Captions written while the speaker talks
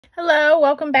Hello,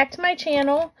 welcome back to my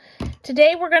channel.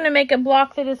 Today we're going to make a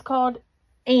block that is called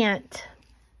Ant.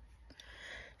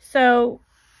 So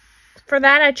for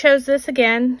that I chose this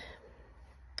again.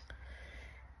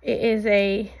 It is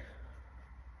a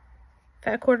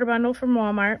fat quarter bundle from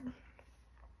Walmart.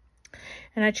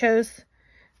 And I chose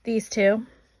these two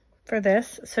for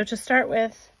this. So to start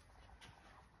with,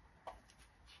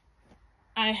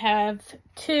 I have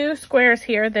two squares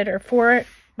here that are 4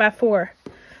 by 4.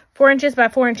 4 inches by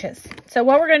 4 inches. So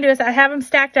what we're going to do is I have them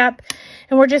stacked up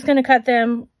and we're just going to cut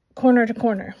them corner to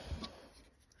corner.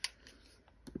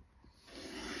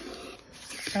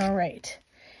 All right.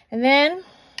 And then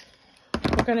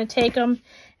we're going to take them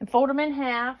and fold them in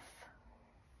half.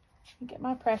 Get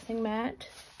my pressing mat.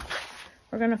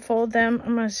 We're going to fold them.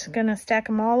 I'm just going to stack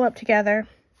them all up together.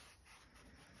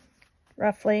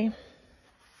 Roughly.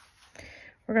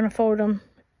 We're going to fold them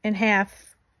in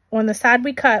half. On the side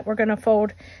we cut, we're going to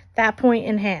fold that point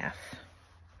in half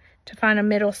to find a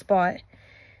middle spot.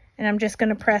 And I'm just going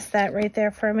to press that right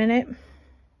there for a minute.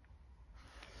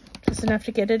 Just enough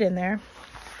to get it in there.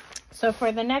 So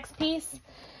for the next piece,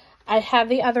 I have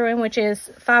the other one, which is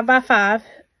 5 by 5.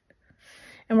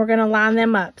 And we're going to line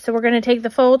them up. So we're going to take the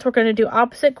folds. We're going to do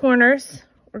opposite corners.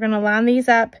 We're going to line these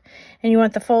up. And you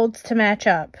want the folds to match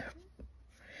up.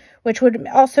 Which would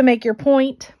also make your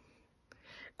point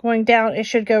going down, it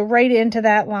should go right into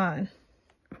that line.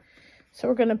 So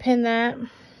we're going to pin that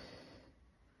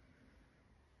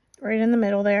right in the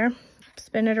middle there.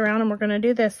 Spin it around and we're going to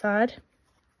do this side.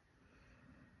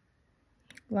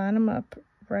 Line them up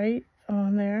right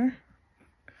on there.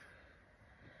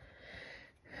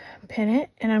 Pin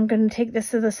it, and I'm going to take this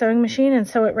to the sewing machine and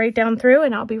sew it right down through,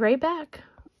 and I'll be right back.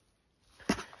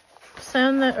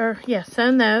 Sewn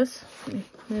those.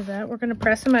 Move that. We're going to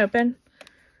press them open.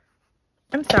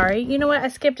 I'm sorry, you know what? I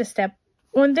skipped a step.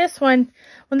 On this one,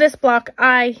 on this block,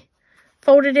 I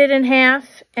folded it in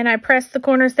half and I pressed the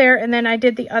corners there, and then I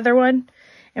did the other one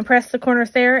and pressed the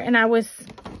corners there, and I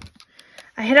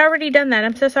had already done that.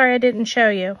 I'm so sorry I didn't show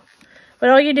you. But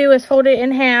all you do is fold it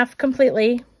in half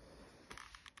completely.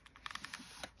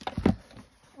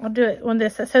 I'll do it on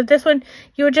this. So this one,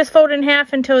 you would just fold in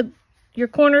half until your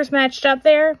corners matched up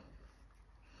there.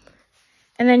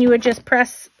 And then you would just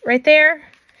press right there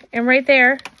and right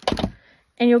there,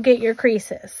 and you'll get your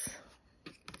creases.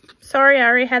 Sorry, I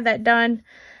already had that done.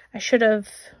 I should have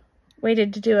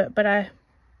waited to do it, but I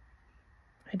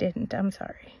didn't. I'm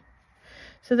sorry.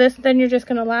 So then you're just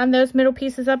going to line those middle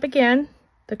pieces up again,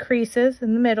 the creases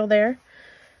in the middle there.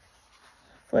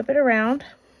 Flip it around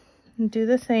and do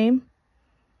the same.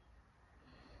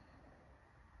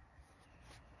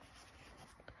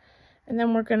 And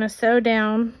then we're going to sew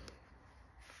down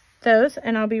those,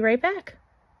 and I'll be right back.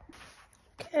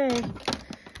 Okay,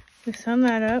 we've sewn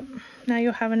that up. Now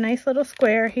you'll have a nice little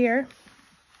square here.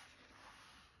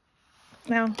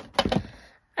 Now,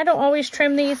 I don't always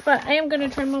trim these, but I am going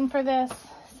to trim them for this,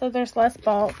 so there's less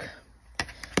bulk.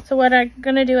 So what I'm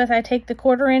going to do is I take the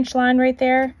 1/4 inch line right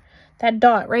there, that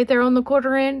dot right there on the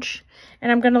 1/4 inch,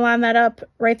 and I'm going to line that up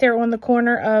right there on the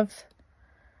corner of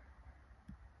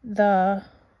the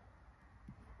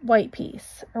white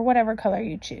piece, or whatever color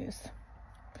you choose.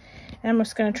 And I'm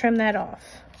just going to trim that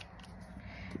off.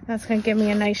 That's going to give me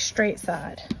a nice straight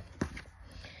side.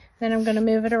 Then I'm going to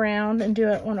move it around and do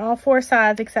it on all 4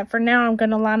 sides, except for now I'm going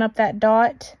to line up that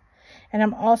dot. And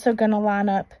I'm also going to line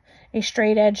up a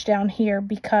straight edge down here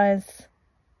because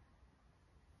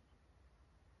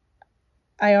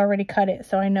I already cut it,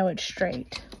 so I know it's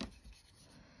straight.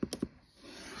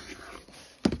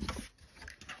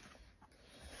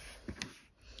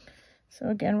 So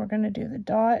again, we're going to do the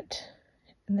dot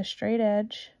and the straight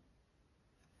edge.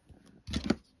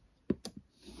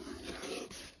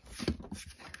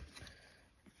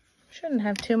 Shouldn't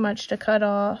have too much to cut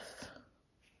off.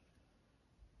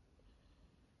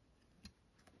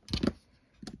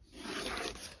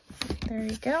 There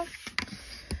you go.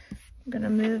 I'm going to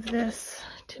move this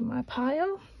to my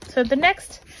pile. So the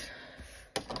next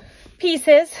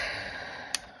pieces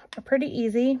are pretty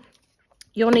easy.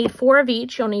 You'll need 4 of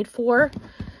each. You'll need 4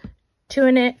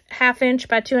 2.5 inch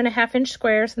by 2.5 inch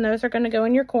squares, and those are going to go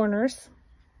in your corners,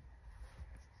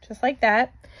 just like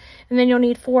that. And then you'll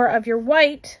need 4 of your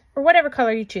white, or whatever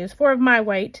color you choose, 4 of my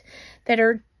white, that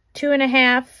are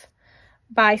 2.5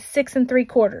 by 6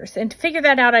 3/4. And to figure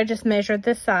that out, I just measured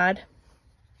this side.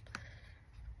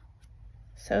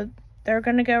 So they're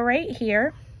going to go right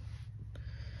here.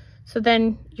 So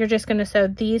then you're just going to sew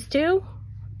these two,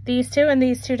 and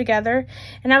these two together.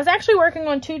 And I was actually working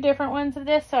on 2 different ones of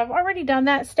this, so I've already done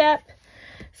that step.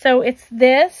 So it's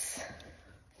this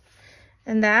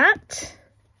and that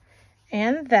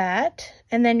and that.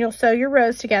 And then you'll sew your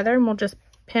rows together, and we'll just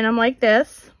pin them like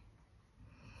this.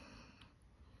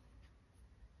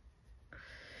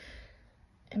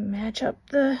 And match up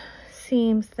the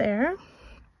seams there.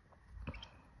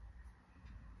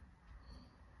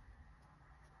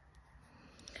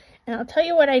 And I'll tell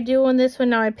you what I do on this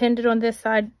one. Now I pinned it on this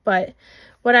side, but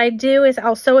what I do is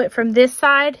I'll sew it from this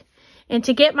side. And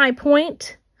to get my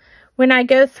point, when I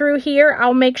go through here,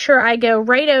 I'll make sure I go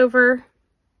right over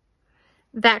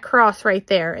that cross right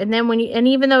there. And then and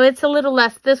even though it's a little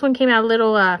less, this one came out a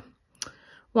little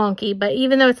wonky, but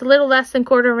even though it's a little less than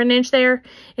 1/4 of an inch there,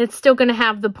 it's still going to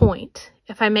have the point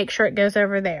if I make sure it goes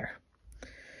over there,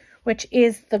 which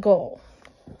is the goal.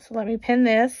 So let me pin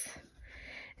this,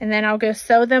 and then I'll go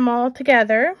sew them all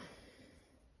together,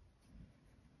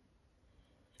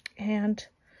 and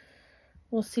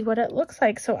we'll see what it looks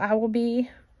like. So I will be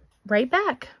right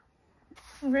back.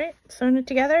 All right, sewing it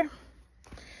together.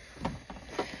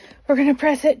 We're going to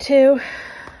press it to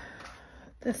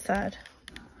this side,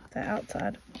 the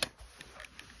outside.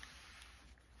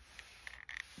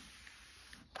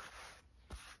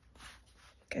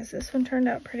 Because this one turned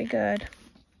out pretty good.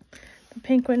 The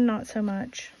pink one, not so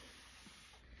much.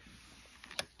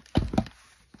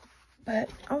 But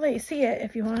I'll let you see it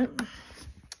if you want.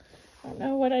 I don't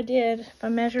know what I did, if I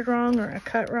measured wrong or I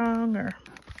cut wrong or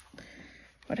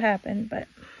what happened, but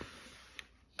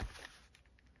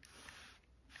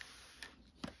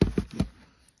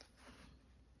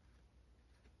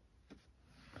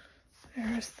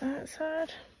there's that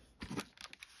side.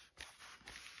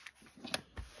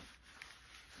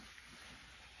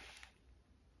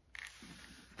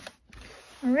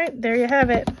 All right, there you have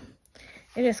it.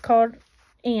 It is called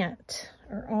Aunt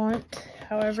or Aunt,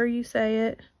 however you say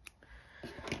it.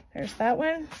 There's that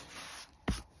one.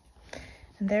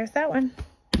 And there's that one.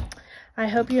 I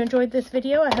hope you enjoyed this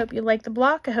video. I hope you liked the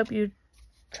block. I hope you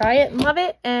try it and love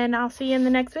it. And I'll see you in the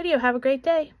next video. Have a great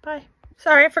day. Bye.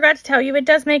 Sorry, I forgot to tell you, it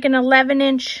does make an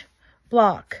 11-inch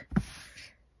block,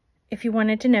 if you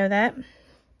wanted to know that.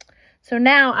 So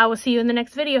now I will see you in the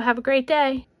next video. Have a great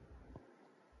day.